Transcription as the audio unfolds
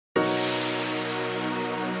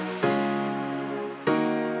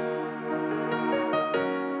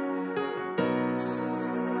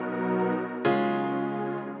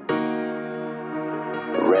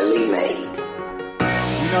really made.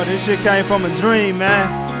 You know, this shit came from a dream, man.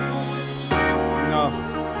 You know,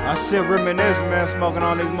 I sit reminiscing, man, smoking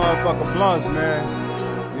on these motherfucking blunts, man.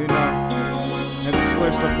 You know, nigga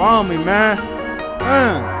switched up on me, man.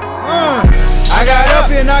 I got up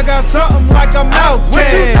and I got something like I'm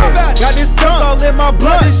OutKast. Got this skunk all in my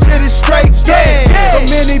blood, this shit is straight gas. So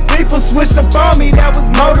many people switched up on me, that was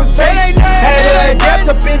motivation. Had to adapt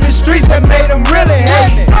up in the streets that made them really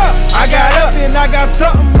hate me. I got up and I got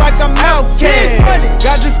something like I'm OutKast.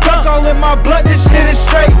 Got this skunk all in my blood, this shit is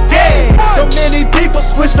straight gas. So many people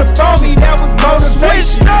switched up on me, that was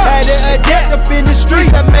motivation. Had to adapt up in the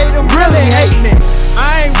streets that made them really hate me.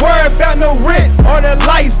 I ain't worried about no rent or the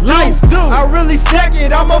lights due. I really stack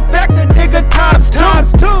it, I'm a factor, nigga, times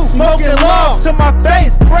two. Smoking logs to my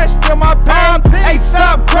face, fresh from my palm. Hey,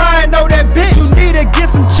 stop crying, know that bitch, you need to get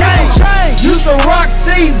some change. Used to rock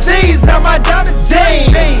CZs, now my diamonds ding.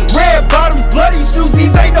 Red bottoms, bloody shoes,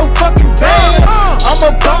 these ain't no fucking bands. I'm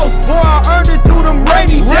a boss, boy, I earned it through them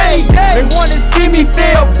rainy days. They wanna see me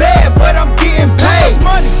feel bad, but I'm getting paid.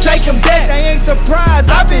 Take them back, they ain't surprised,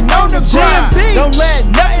 I've been on the grind. Don't let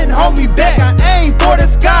nothing hold me back, I aim for the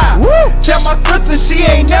sky. Tell my sister she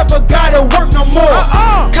ain't never gotta work no more.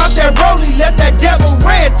 Cop that rollie, let that devil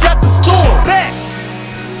ranch at the store. Back.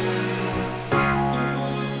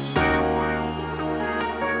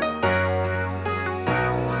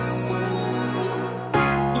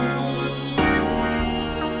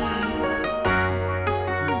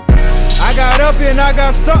 I got up and I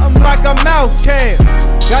got something like I'm OutKast.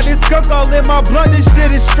 Got this skunk all in my blood, this shit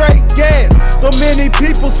is straight gas. So many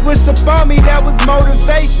people switched up on me, that was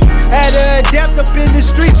motivation. Had to adapt up in the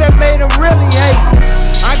streets that made them really hate me.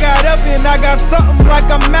 I got up and I got something like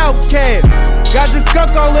I'm OutKast. Got this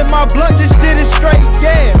skunk all in my blood, this shit is straight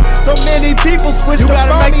gas. So many people switched up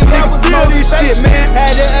on me, that was motivation.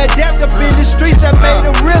 Had to adapt up in the streets that made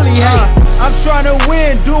them really hate me. I'm trying to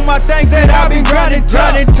win, do my thing, said I've been grinding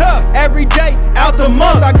tough. Every day, out the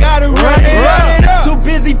month, I gotta run it up. Too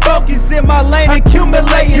busy focused in my lane,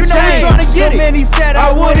 accumulating change. So many said I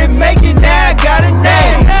wouldn't make it, now I got a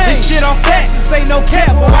name. This shit on facts, this ain't no cap,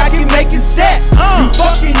 boy, I can make it stack. You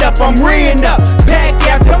fucking up, I'm reeing up, pack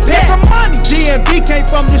after pack. GMB came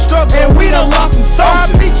from the struggle, and we done lost some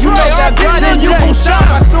soldiers. You know that grind, you gon' shine,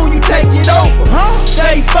 how soon you take it over.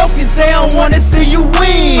 Stay focused, they don't wanna see you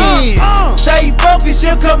win. Stay focused,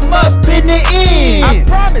 you'll come up in the end. I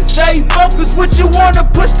promise. Stay focused, what you wanna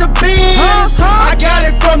push the beans. I got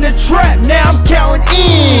it from the trap, now I'm counting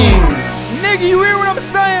in. Nigga, you hear what I'm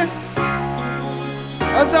saying?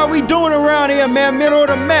 That's how we doing around here, man. Middle of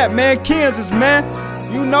the map, man. Kansas, man.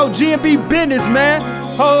 You know, GMB business, man.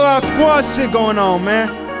 Whole lot of squad shit going on, man.